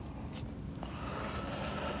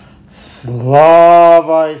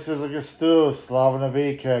Slava Isus Augustus, Slava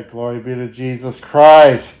Navika, glory be to Jesus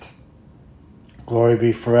Christ. Glory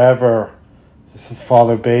be forever. This is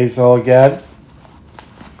Father Basil again.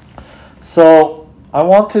 So, I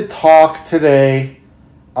want to talk today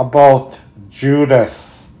about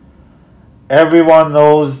Judas. Everyone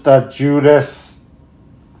knows that Judas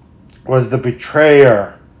was the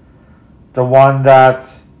betrayer, the one that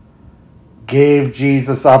gave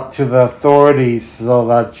Jesus up to the authorities so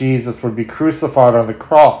that Jesus would be crucified on the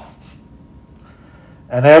cross.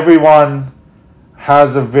 And everyone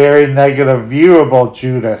has a very negative view about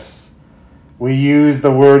Judas. We use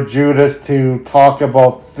the word Judas to talk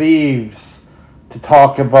about thieves, to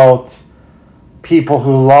talk about people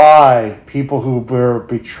who lie, people who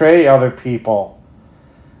betray other people.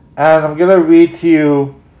 And I'm going to read to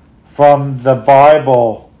you from the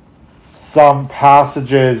Bible some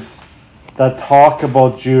passages that talk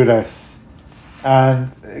about Judas and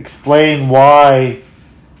explain why,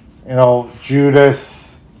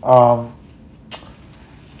 Judas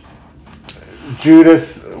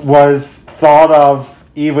was thought of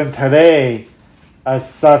even today as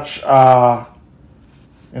such in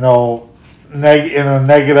a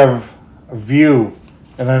negative view,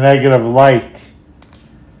 in a negative light.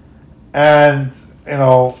 And,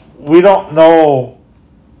 we don't know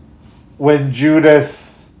when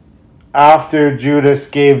after Judas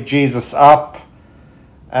gave Jesus up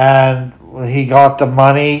and he got the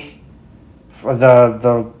money for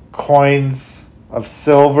the coins of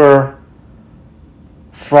silver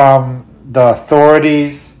from the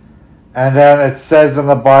authorities, and then it says in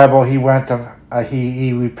the Bible he went and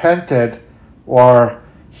he repented, or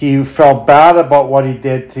he felt bad about what he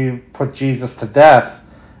did to put Jesus to death,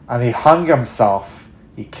 and he hung himself,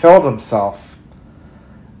 he killed himself.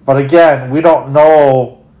 But again, we don't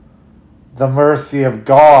know the mercy of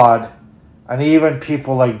God, and even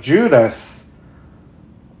people like Judas,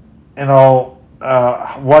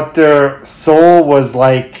 what their soul was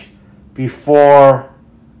like before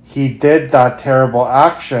he did that terrible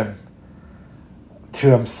action to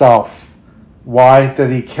himself. Why did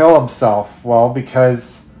he kill himself? Well,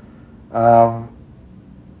 because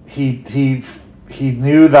he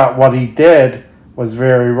knew that what he did was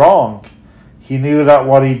very wrong. He knew that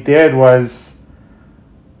what he did was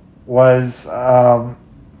an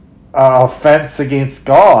offense against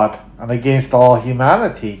God and against all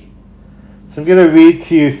humanity. So I'm going to read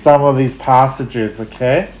to you some of these passages,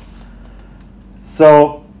 okay?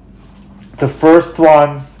 So the first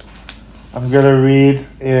one I'm going to read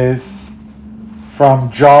is from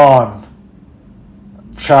John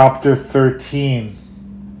chapter 13.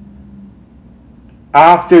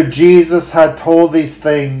 After Jesus had told these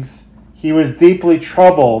things, he was deeply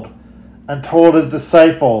troubled and told his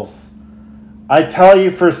disciples, "I tell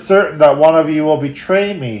you for certain that one of you will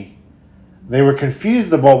betray me." They were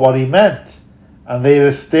confused about what he meant, and they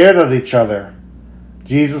just stared at each other.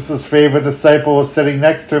 Jesus' favorite disciple was sitting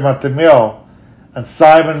next to him at the meal, and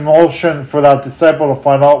Simon motioned for that disciple to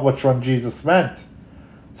find out which one Jesus meant.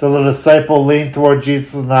 So the disciple leaned toward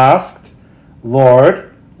Jesus and asked,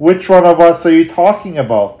 "Lord, which one of us are you talking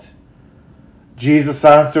about?" Jesus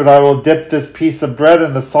answered, "I will dip this piece of bread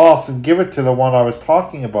in the sauce and give it to the one I was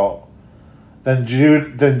talking about." Then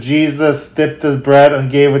Jesus dipped his bread and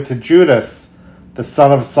gave it to Judas, the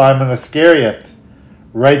son of Simon Iscariot.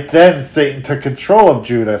 Right then, Satan took control of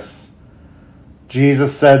Judas.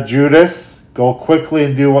 Jesus said, "Judas, go quickly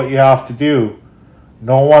and do what you have to do."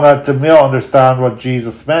 No one at the meal understood what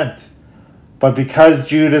Jesus meant. But because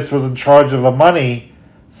Judas was in charge of the money,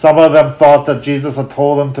 some of them thought that Jesus had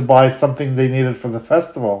told them to buy something they needed for the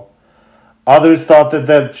festival. Others thought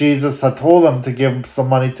that Jesus had told them to give some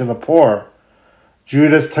money to the poor.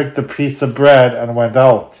 Judas took the piece of bread and went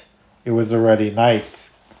out. It was already night.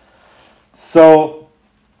 So,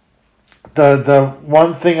 the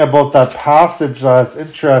one thing about that passage that's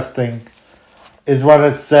interesting is when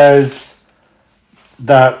it says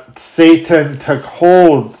that Satan took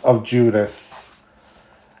hold of Judas.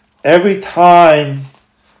 Every time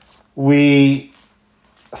we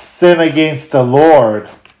sin against the Lord,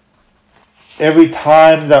 every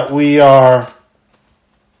time that we are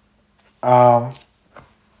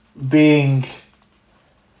being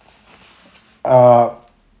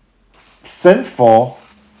sinful,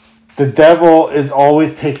 the devil is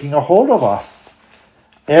always taking a hold of us.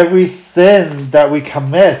 Every sin that we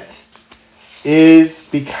commit is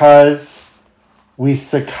because we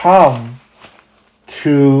succumb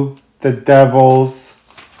to the devil's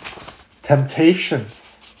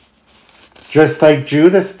temptations, just like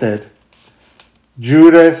Judas did.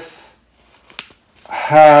 Judas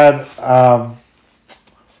had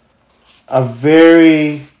a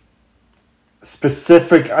very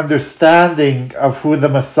specific understanding of who the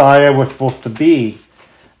Messiah was supposed to be.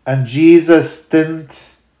 And Jesus didn't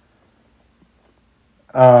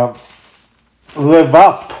live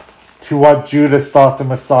up to what Judas thought the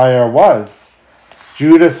Messiah was.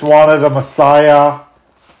 Judas wanted a Messiah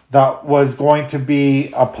that was going to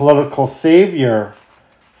be a political savior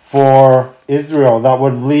for Israel, that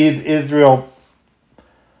would lead Israel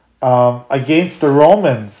against the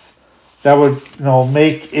Romans, that would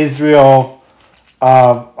make Israel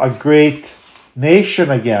a great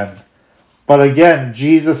nation again. But again,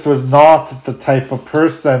 Jesus was not the type of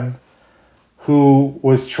person who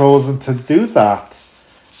was chosen to do that.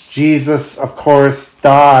 Jesus, of course,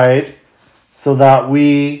 died so that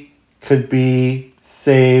we could be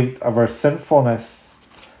saved of our sinfulness.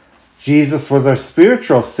 Jesus was our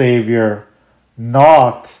spiritual savior,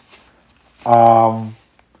 not the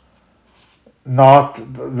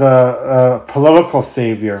political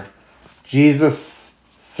savior. Jesus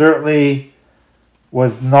certainly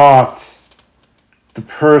was not the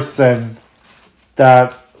person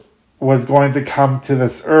that was going to come to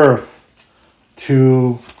this earth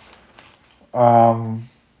to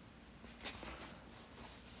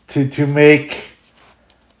make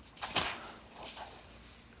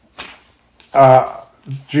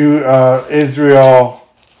Israel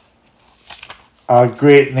a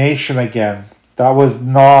great nation again. That was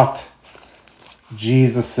not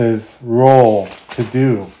Jesus's role to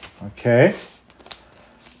do. Okay?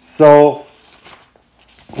 So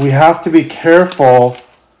we have to be careful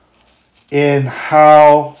in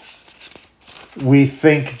how we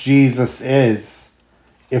think Jesus is.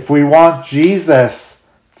 If we want Jesus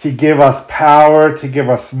to give us power, to give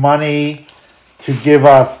us money, to give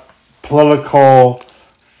us political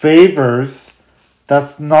favors,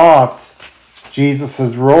 that's not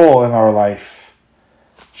Jesus' role in our life.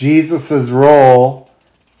 Jesus' role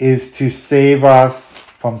is to save us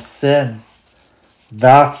from sin.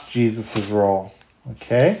 That's Jesus' role.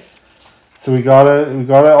 Okay? So we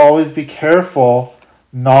gotta always be careful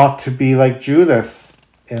not to be like Judas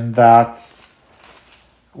in that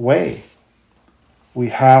way. We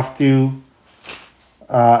have to,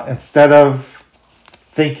 instead of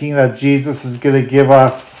thinking that Jesus is going to give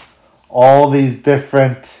us all these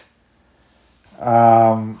different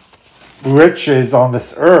riches on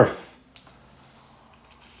this earth,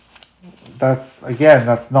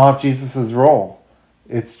 that's not Jesus' role.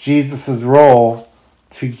 It's Jesus' role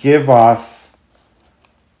to give us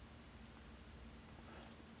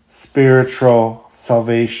spiritual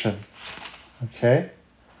salvation. Okay?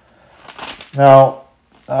 Now,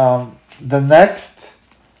 the next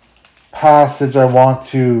passage I want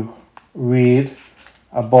to read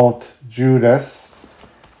about Judas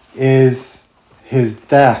is his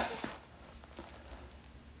death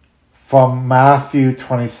from Matthew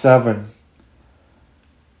 27.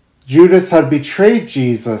 Judas had betrayed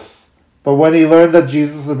Jesus, but when he learned that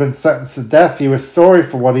Jesus had been sentenced to death, he was sorry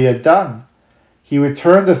for what he had done. He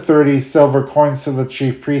returned the 30 silver coins to the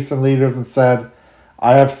chief priests and leaders and said,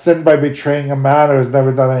 "I have sinned by betraying a man who has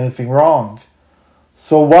never done anything wrong."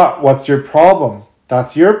 "So what? What's your problem?"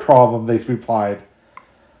 "That's your problem," they replied.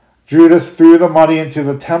 Judas threw the money into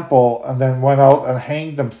the temple and then went out and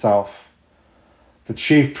hanged himself. The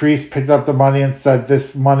chief priest picked up the money and said,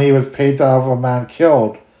 "This money was paid to have a man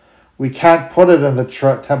killed. We can't put it in the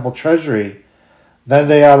temple treasury." Then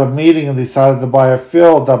they had a meeting and decided to buy a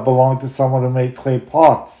field that belonged to someone who made clay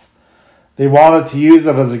pots. They wanted to use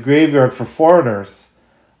it as a graveyard for foreigners.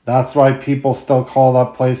 That's why people still call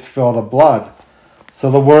that place Field of Blood.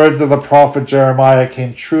 So the words of the prophet Jeremiah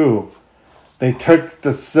came true. They took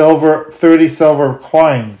the 30 silver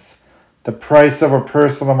coins, the price of a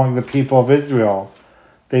person among the people of Israel.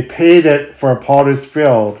 They paid it for a potter's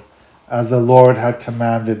field, as the Lord had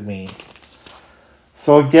commanded me.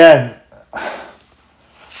 So again,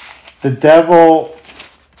 the devil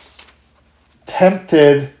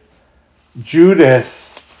tempted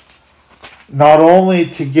Judas not only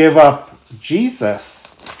to give up Jesus,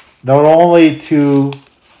 not only to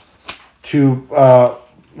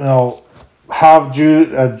have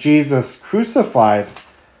Jesus crucified,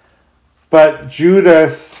 but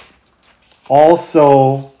Judas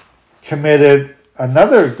also committed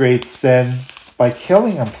another great sin by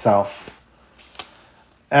killing himself.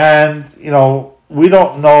 And we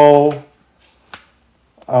don't know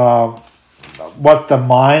what the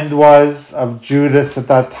mind was of Judas at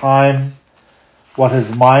that time, what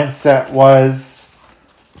his mindset was.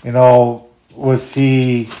 Was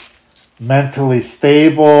he mentally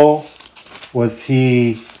stable? Was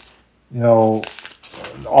he,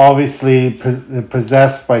 obviously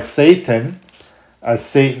possessed by Satan, as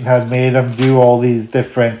Satan had made him do all these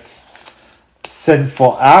different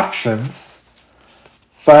sinful actions.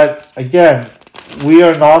 But again, we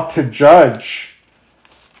are not to judge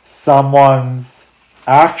someone's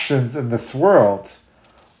actions in this world.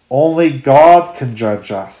 Only God can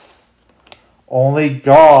judge us. Only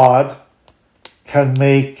God can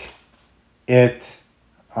make it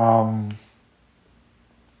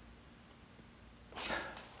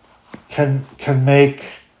can make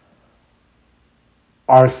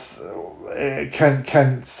our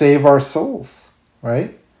can save our souls,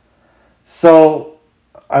 right? So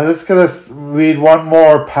I'm just gonna read one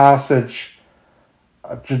more passage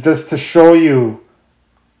just to show you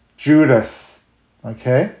Judas,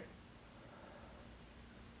 okay,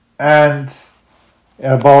 and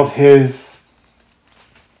about his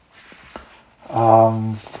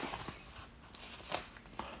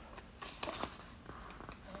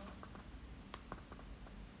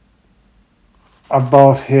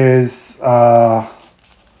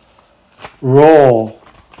role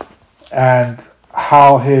and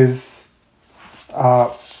how his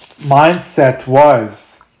mindset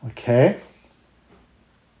was, okay?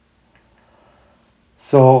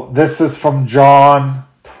 So this is from John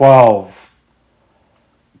 12.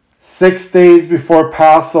 6 days before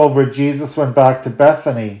Passover, Jesus went back to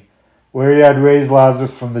Bethany, where he had raised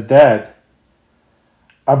Lazarus from the dead.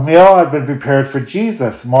 A meal had been prepared for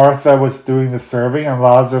Jesus. Martha was doing the serving, and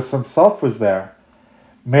Lazarus himself was there.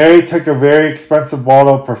 Mary took a very expensive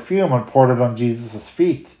bottle of perfume and poured it on Jesus'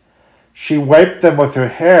 feet. She wiped them with her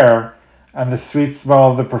hair, and the sweet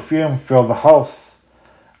smell of the perfume filled the house.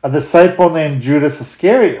 A disciple named Judas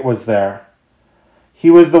Iscariot was there. He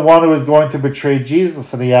was the one who was going to betray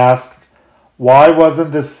Jesus, and he asked, "Why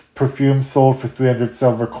wasn't this perfume sold for 300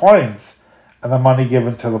 silver coins and the money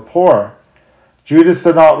given to the poor?" Judas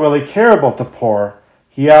did not really care about the poor.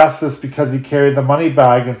 He asked this because he carried the money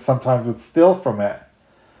bag and sometimes would steal from it.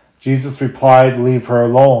 Jesus replied, "Leave her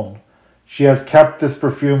alone. She has kept this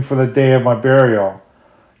perfume for the day of my burial.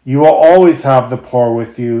 You will always have the poor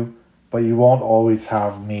with you, but you won't always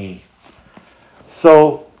have me."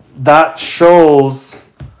 So that shows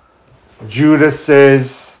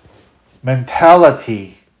Judas's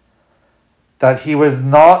mentality, that he was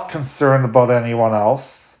not concerned about anyone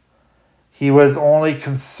else. He was only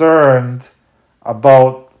concerned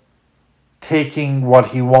about taking what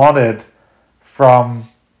he wanted from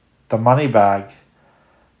the money bag.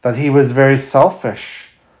 That he was very selfish.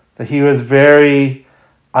 That he was very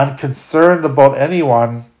unconcerned about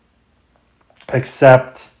anyone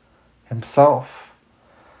except himself.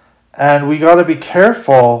 And we got to be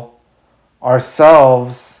careful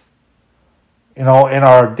ourselves, in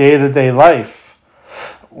our day-to-day life.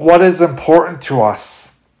 What is important to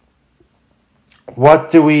us? What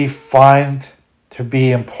do we find to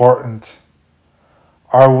be important?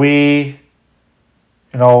 Are we,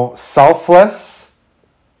 selfless?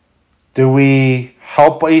 Do we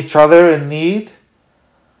help each other in need?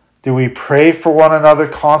 Do we pray for one another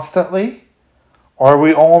constantly? Or are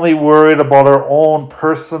we only worried about our own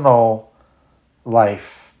personal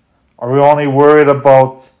life? Are we only worried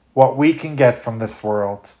about what we can get from this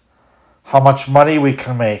world? How much money we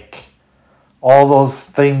can make? All those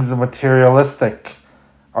things are materialistic.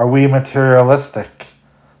 Are we materialistic?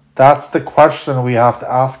 That's the question we have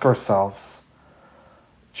to ask ourselves.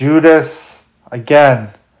 Judas, again,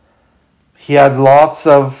 he had lots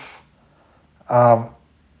of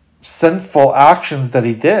sinful actions that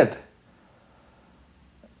he did.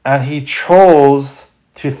 And he chose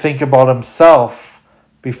to think about himself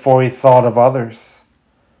before he thought of others.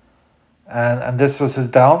 And this was his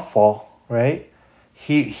downfall, right?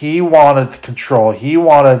 He wanted control. He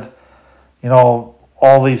wanted,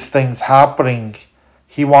 all these things happening.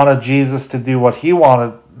 He wanted Jesus to do what he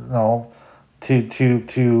wanted,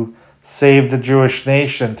 to save the Jewish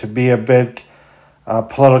nation, to be a big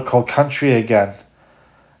political country again.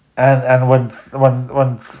 And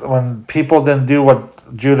when people didn't do what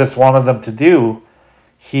Judas wanted them to do,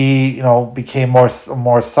 he became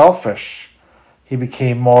more selfish. He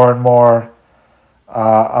became more and more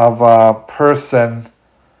of a person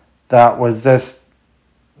that was just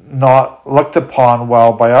not looked upon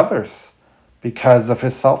well by others because of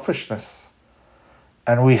his selfishness.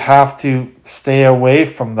 And we have to stay away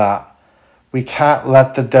from that. We can't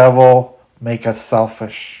let the devil make us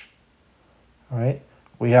selfish, right?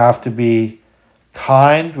 We have to be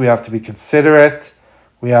kind. We have to be considerate.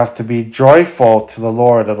 We have to be joyful to the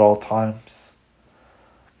Lord at all times.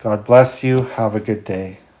 God bless you. Have a good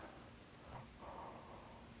day.